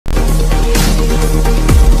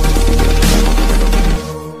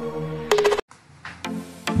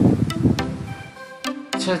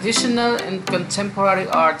Traditional and contemporary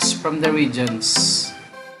arts from the regions.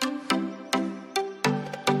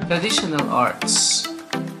 Traditional arts.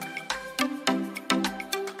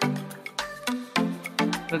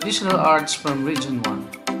 Traditional arts from Region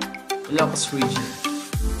 1, Ilocos region.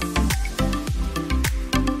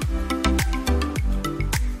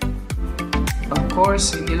 Of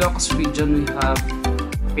course, in Ilocos region we have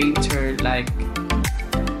painter like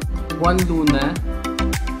Juan Luna,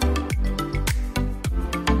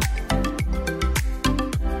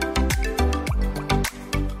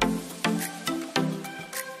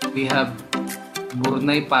 we have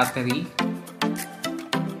Burnay Pottery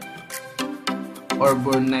or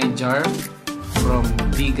Burnay Jar from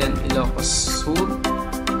Bigan, Ilocos Sur.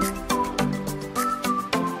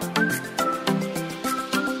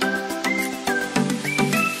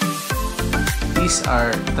 These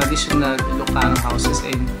are traditional Ilocano houses,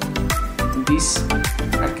 and this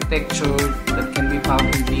architecture that can be found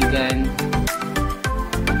in Bigan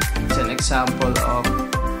is an example of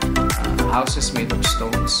houses made of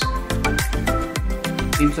stones,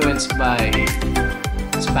 influenced by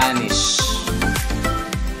Spanish.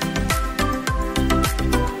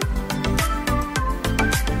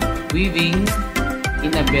 Weaving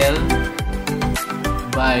in a Bell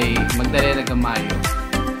by Magdalena Gamayo,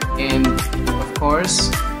 and of course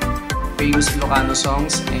famous Ilocano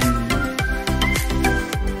songs and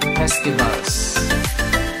festivals.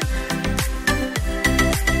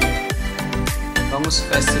 Famous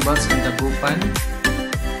festivals in Dagupan,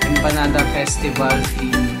 Empanada Festival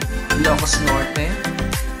in Ilocos Norte,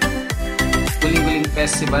 Guling-Guling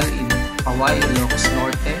Festival in Paway, Ilocos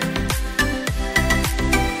Norte,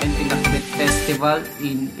 and Pinakbit Festival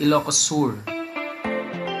in Ilocos Sur.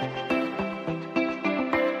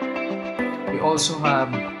 We also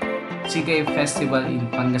have Sigay Festival in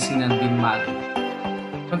Pangasinan, Binmal.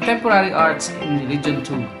 Contemporary arts in Region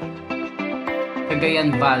 2,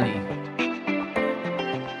 Cagayan Valley.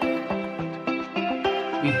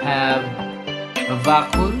 We have a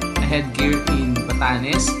Vakul, a headgear in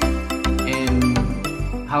Batanes, and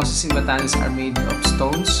houses in Batanes are made of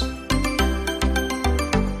stones.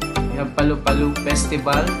 We have Palu-Palu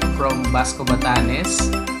Festival from Basco,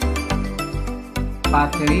 Batanes,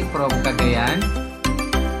 Pottery from Cagayan,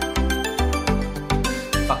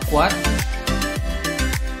 Pakwat,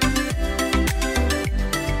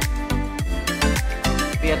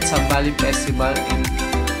 Piazza Valley Festival, and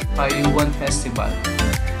Payuan Festival.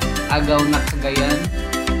 Agaw na Cagayan,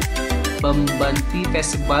 Bambanti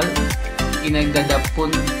Festival,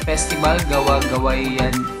 Inagdadapon Festival,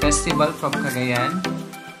 Gawa-Gawayan Festival from Cagayan,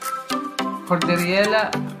 Cordillera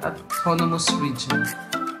Autonomous Region.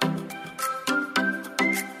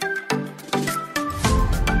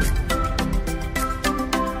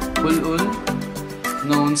 Ulul,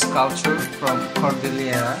 known sculpture from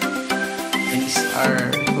Cordillera, and these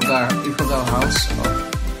are Ifugao House of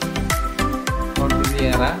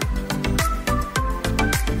Cordillera.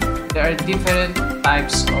 There are different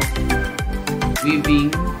types of weaving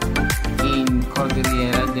in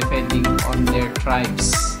Cordillera depending on their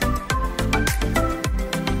tribes.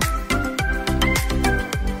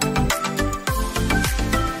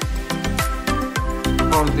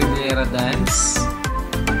 Cordillera dance,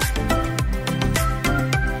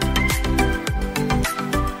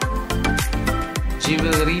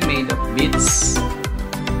 jewelry made of beads.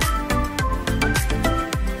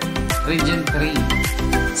 Region 3,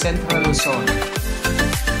 Central Luzon.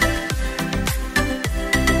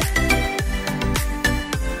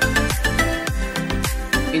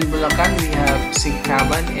 In Bulacan, we have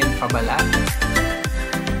Singkaban and Pabala.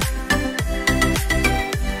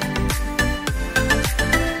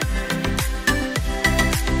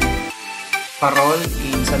 Parol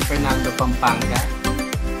in San Fernando, Pampanga.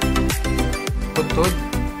 Putod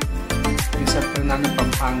in San Fernando,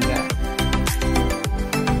 Pampanga.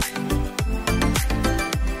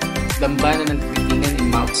 Dambana ng Kritingan in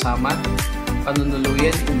Mount Samat,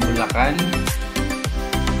 Panunuluyan in Bulacan,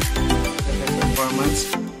 performance,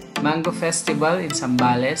 Mango Festival in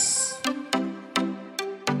Zambales,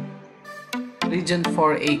 Region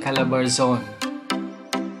 4A Calabarzon,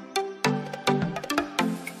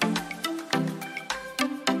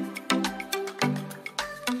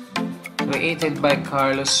 created by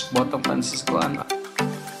Carlos Botong Francisco and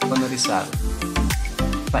Rizal,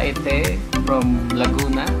 Paete from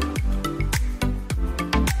Laguna,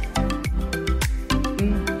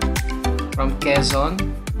 from Quezon,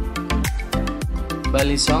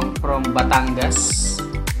 Balisong from Batangas,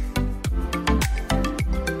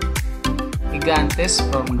 Gigantes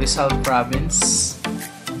from Rizal Province,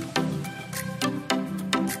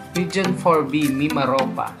 Region 4B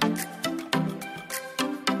Mimaropa,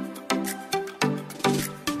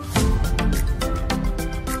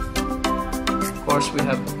 course, we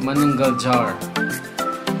have Manunggal Jar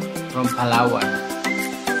from Palawan.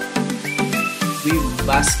 Weave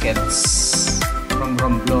Baskets from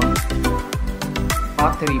Romblon.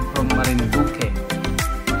 Pottery from Marinduque.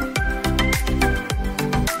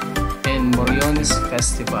 And Moriones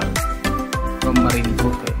Festival from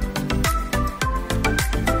Marinduque.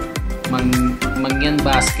 Mangyan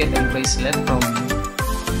Basket and Bracelet from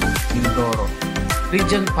Mindoro.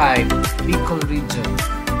 Region 5, Bicol Region.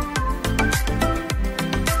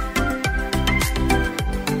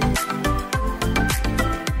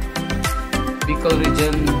 Bicol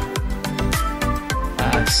Region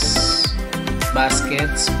has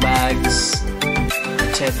baskets, bags,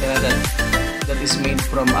 etc. that is made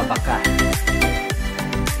from abaca.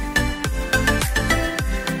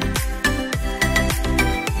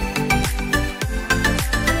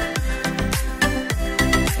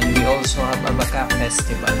 And we also have Abaca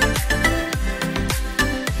Festival.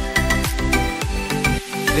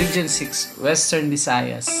 Region 6, Western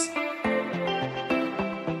Visayas.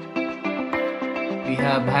 We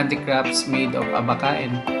have handicrafts made of abaca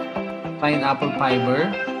and pineapple fiber.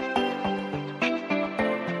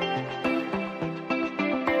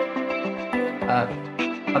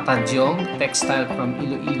 Patadyong, textile from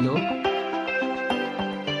Iloilo.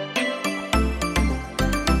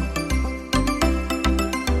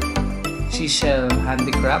 Seashell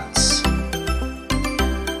handicrafts.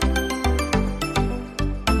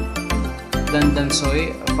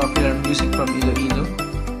 Dandansoy, popular music from Iloilo.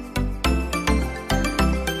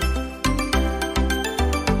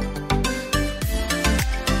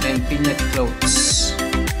 And Piñat clothes.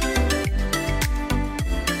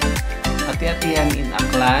 Ati-atihan in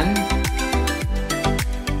Aklan.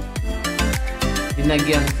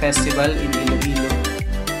 Dinagyang Festival in Iloilo.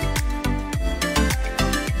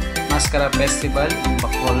 Mascara Festival in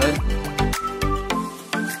Bacolod.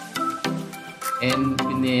 And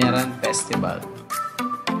Binayaran Festival.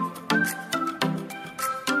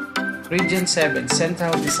 Region 7,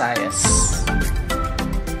 Central Visayas.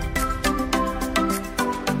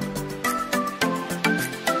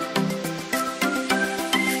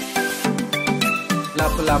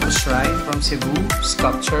 Lapu-Lapu Shrine from Cebu,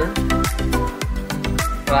 sculpture.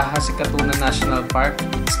 Raha Sikatuna National Park,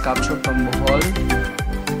 sculpture from Bohol.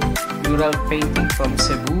 Mural painting from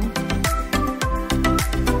Cebu.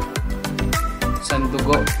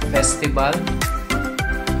 Sandugo Festival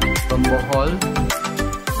from Bohol.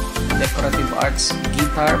 Decorative Arts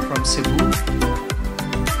Guitar from Cebu.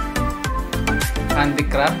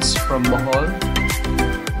 Handicrafts from Bohol.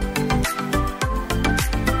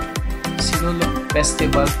 Sinulog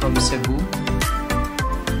Festival from Cebu.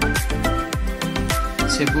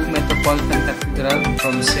 Cebu Metropolitan Cathedral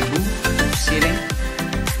from Cebu City.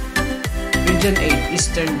 Region 8,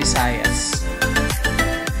 Eastern Visayas.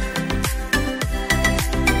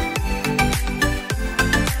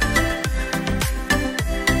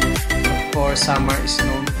 For summer is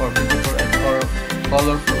known for beautiful and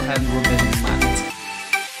colorful hand-woven mat.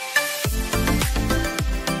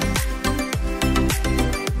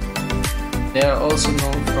 They are also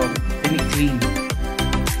known from Piniclean.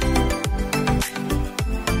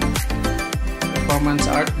 Performance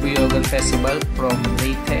Art Buyogan Festival from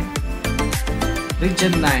Leyte.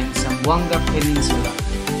 Region 9, Zamboanga Peninsula.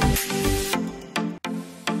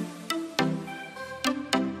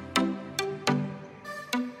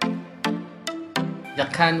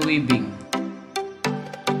 Yakan Weaving.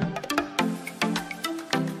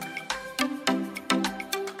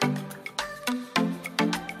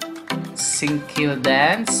 Singkil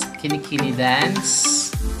Dance, Kinikini Dance,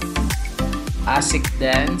 Asik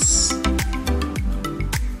Dance,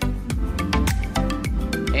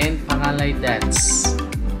 and Pangalay Dance.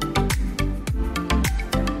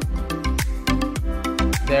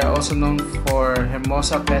 They are also known for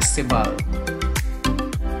Hermosa Festival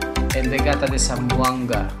and Regata de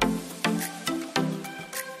Zamboanga.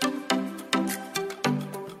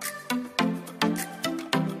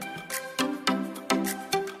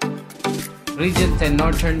 Region 10,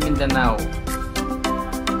 Northern Mindanao.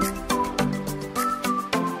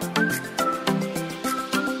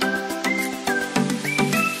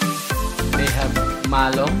 They have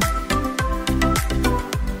Malong,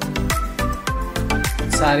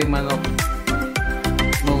 Sari Manok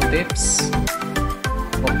motifs,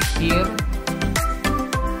 Okhir,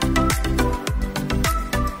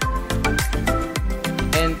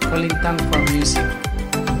 and Kolintang for music.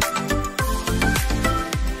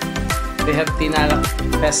 They have Tinalak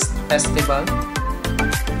Festival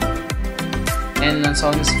and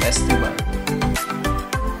Lanzones Festival.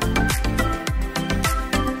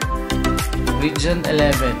 Region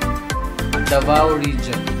 11, Davao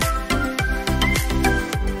Region.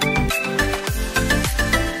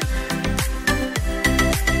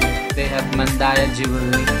 Mandaya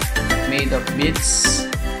jewelry made of beads,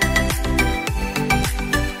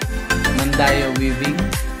 Mandaya weaving,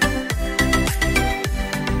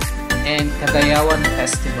 and Kadayawan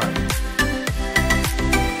Festival.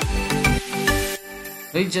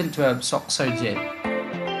 Region 12 Soxargen.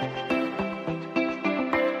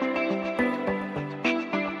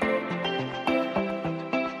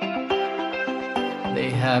 They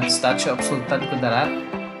have statue of Sultan Kudarat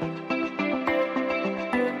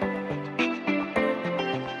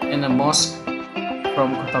and a mosque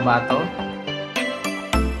from Cotabato,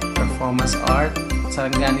 performance art,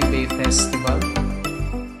 Sarangani Bay Festival,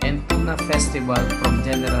 and Tuna Festival from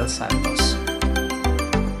General Santos.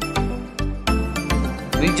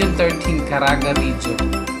 Region 13 Caraga Region.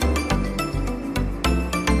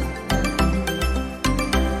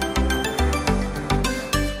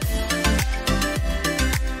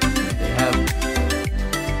 They have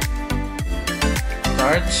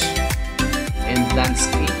Tarch and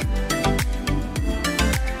Landscape.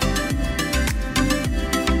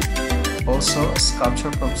 Also a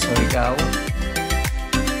sculpture from Surigao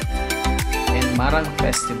and Marang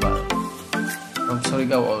Festival from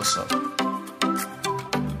Surigao also.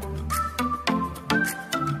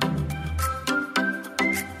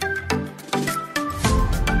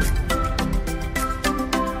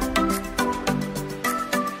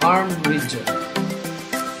 ARMM region.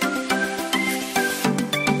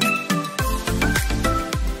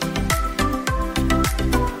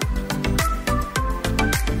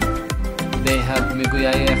 They have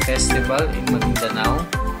Miguyaya Festival in Mindanao,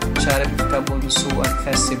 Charip Kabunsuan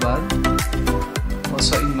Festival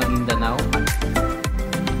also in Mindanao.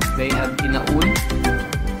 They have Inaul,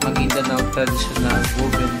 Maguindanao traditional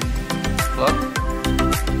woven cloth,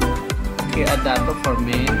 Kiadato for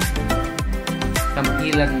men,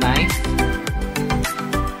 Kampilan knife,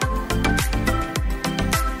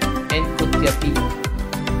 and Kutyapi,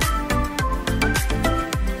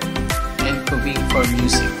 and Tubing for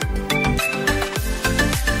music.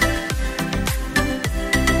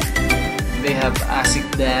 They have Asik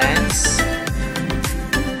Dance,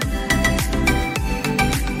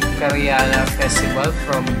 Cariana Festival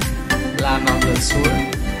from Lanao del Sur,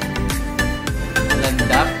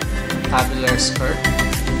 Landap, Tabular Skirt,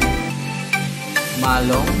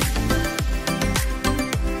 Malong,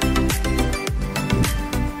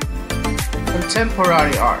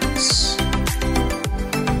 Contemporary Arts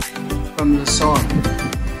from Luzon.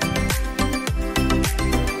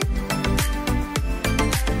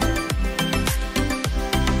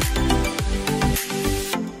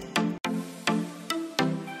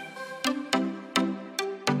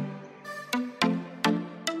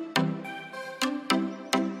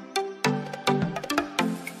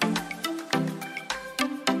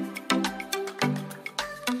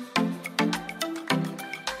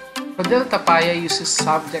 Rodel Tapaya uses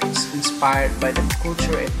subjects inspired by the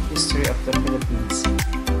culture and history of the Philippines.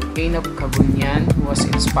 Cain of Cabunyan was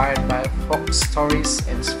inspired by folk stories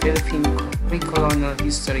and Philippine pre-colonial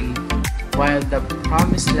history, while The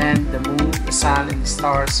Promised Land, the Moon, the Sun, and the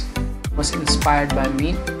Stars was inspired by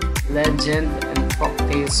myth, legend, and folk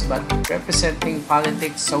tales, but representing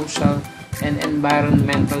politics, social, and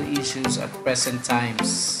environmental issues at present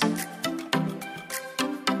times.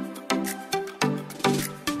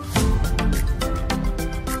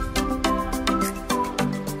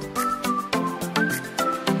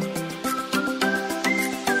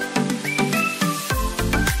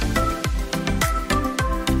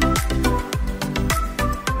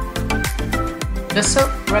 The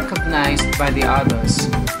silk recognized by the others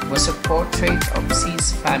was a portrait of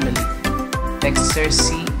C's family. Dexter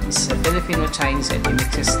C is a Filipino-Chinese and he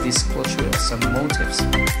mixes this culture as some motifs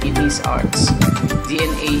in his arts.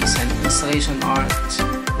 DNA is an installation art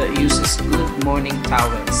that uses good morning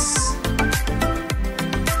towels.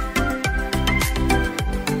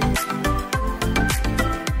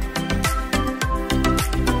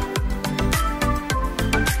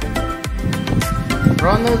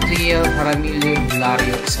 Ronald Riel Jaramillo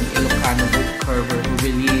Hilario is an Ilocano woodcarver who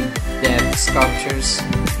believed that sculptures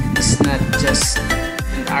is not just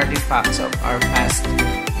an artifact of our past,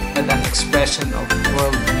 but an expression of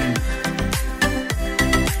worldview.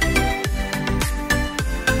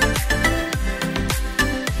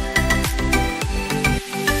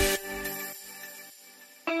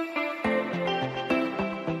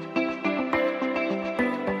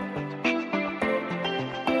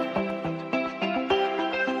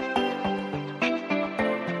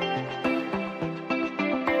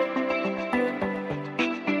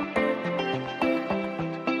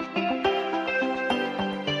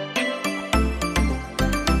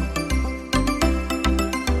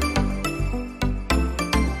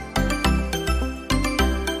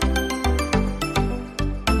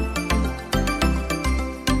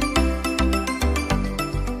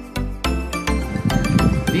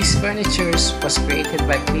 miniatures was created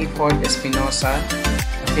by Clifford Espinosa,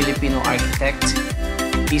 a Filipino architect.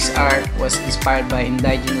 His art was inspired by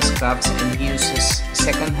indigenous crafts and he uses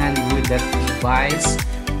second-hand wood that he buys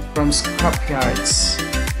from scrapyards.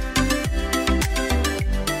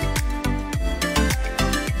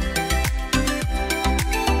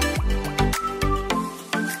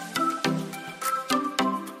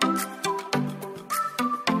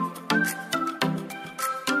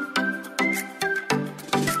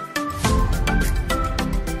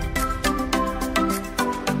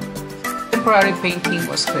 Contemporary painting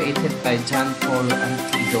was created by John Paul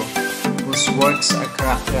Antido, whose works are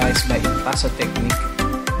characterized by impasto technique,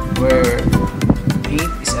 where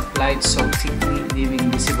paint is applied so thickly,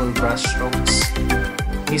 leaving visible brush strokes.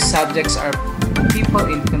 His subjects are people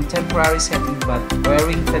in contemporary setting but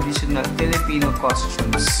wearing traditional Filipino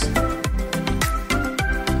costumes.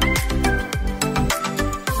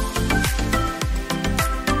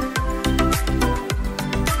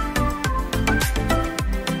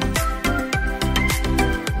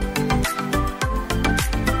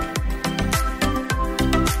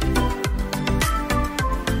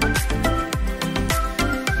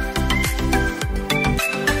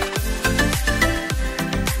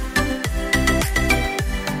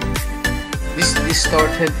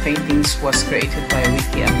 Distorted paintings was created by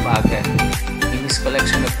Ricky Ambaga in his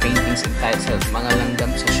collection of paintings entitled Mga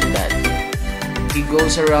Langgam sa Syudad. He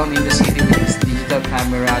goes around in the city with his digital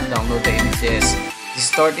camera, download the images,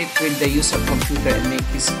 distort it with the use of computer and make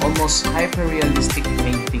these almost hyper-realistic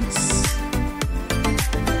paintings.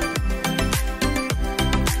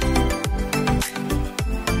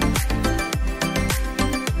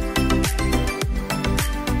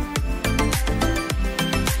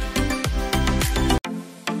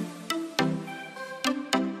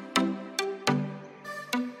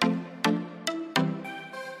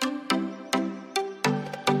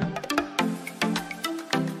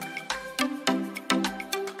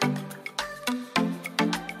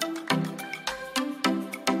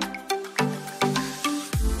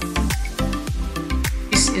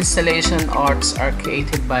 Installation arts are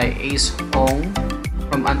created by Ace Hong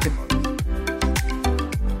from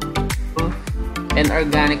and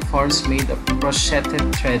organic forms made of crocheted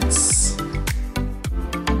threads.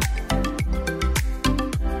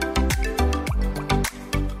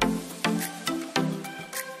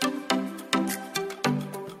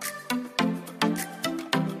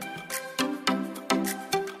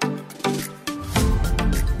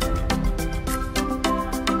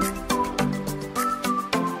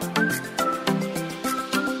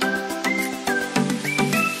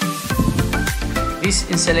 These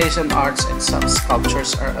installation arts and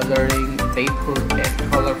sculptures are alluring, playful, and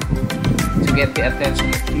colorful to get the attention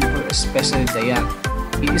of people, especially the young.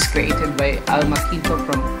 It is created by Alma Quinto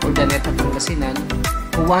from Urdaneta, Pangasinan,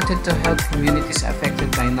 who wanted to help communities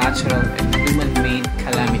affected by natural and human-made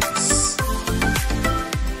calamities.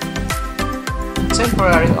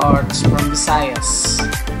 Contemporary arts from Visayas.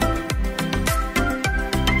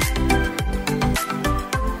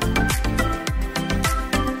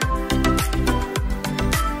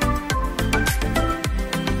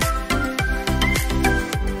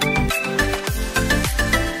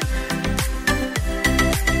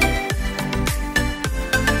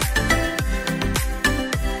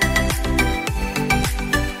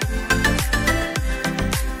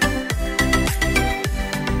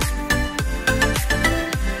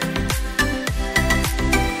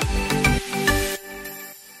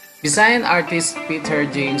 Visayan artists Peter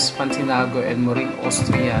James Pantinago and Maureen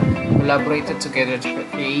Austria collaborated together to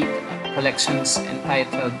create collections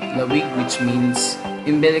entitled Lawig, which means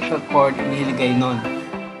umbilical cord in Hiligaynon.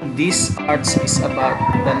 This arts is about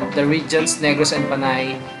the region's Negros and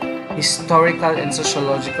Panay, historical and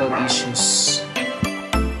sociological issues.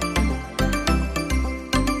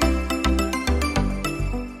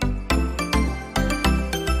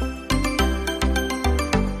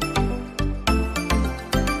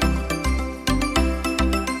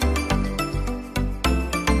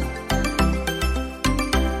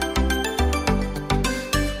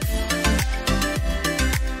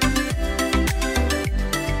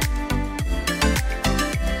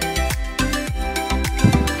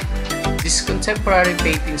 Contemporary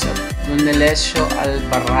paintings of Nonelesio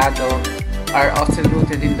Alvarado are often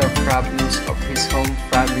rooted in the problems of his home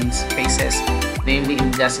province faces, namely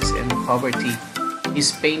injustice and poverty.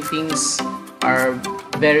 His paintings are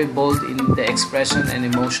very bold in the expression and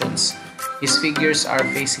emotions. His figures are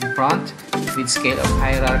facing front, with scale of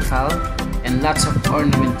hierarchical, and lots of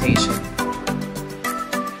ornamentation.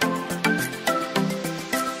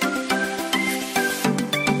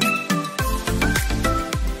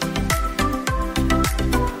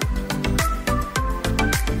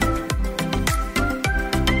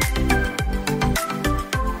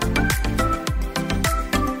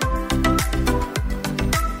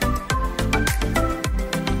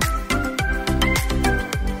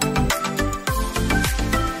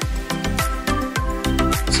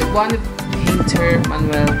 Cebuano painter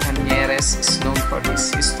Manuel Cañeres is known for his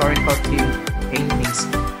historical theme paintings.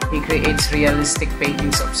 He creates realistic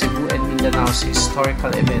paintings of Cebu and Mindanao's historical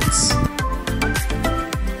events.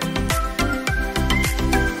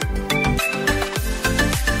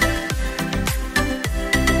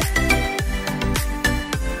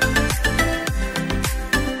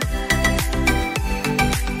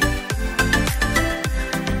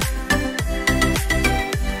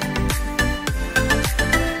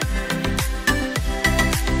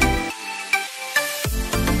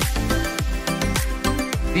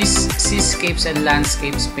 These seascapes and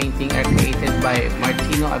landscapes painting are created by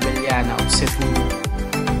Martino Abellana of Cebu.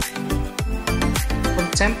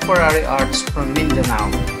 Contemporary arts from Mindanao.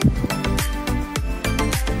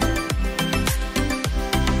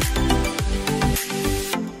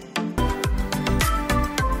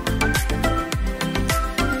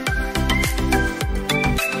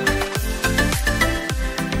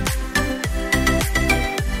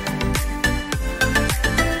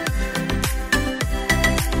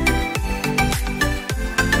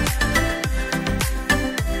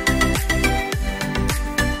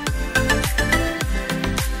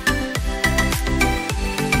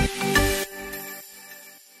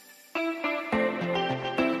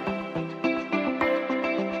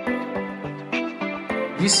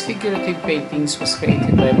 These figurative paintings was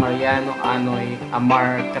created by Mariano Anoy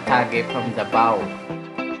Amar Katage from Davao.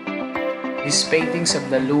 These paintings of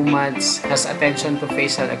the Lumads has attention to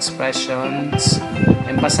facial expressions,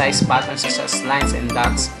 emphasize patterns such as lines and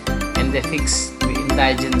dots, and depicts the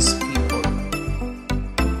indigenous people.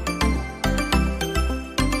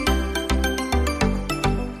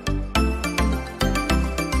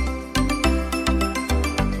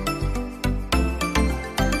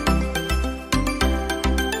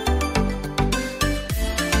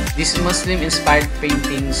 This Muslim-inspired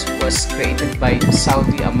paintings was created by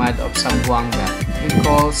Saudi Ahmad of Zamboanga. He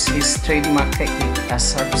calls his trademark technique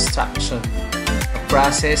as subtraction, a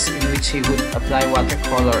process in which he would apply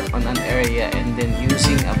watercolor on an area and then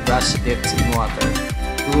using a brush dipped in water,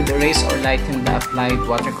 he would erase or lighten the applied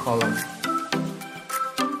watercolor.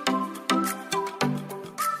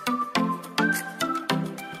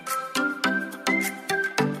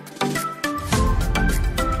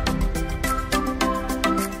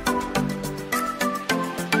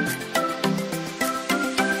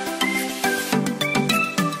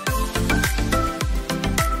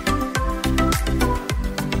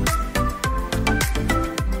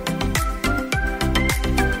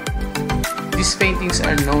 These paintings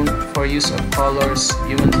are known for use of colors,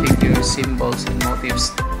 human figures, symbols, and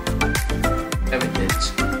motifs. Heritage.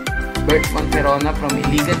 Bert Monterona from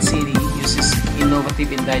Iligan City uses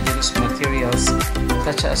innovative indigenous materials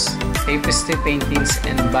such as tapestry paintings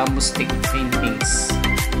and bamboo stick paintings.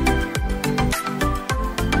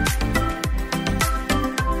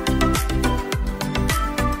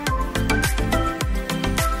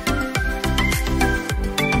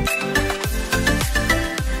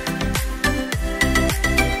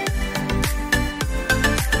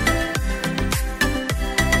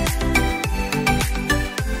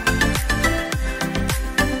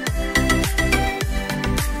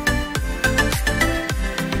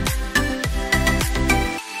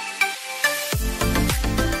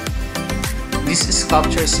 These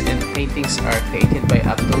sculptures and paintings are created by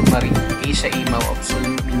Abdul Marie Asia Imaw of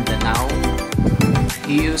Sulu, Mindanao.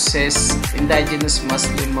 He uses indigenous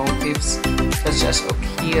Muslim motifs such as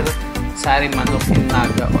okir, sari manok, and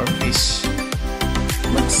naga or fish.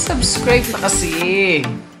 Mag-subscribe na kasi!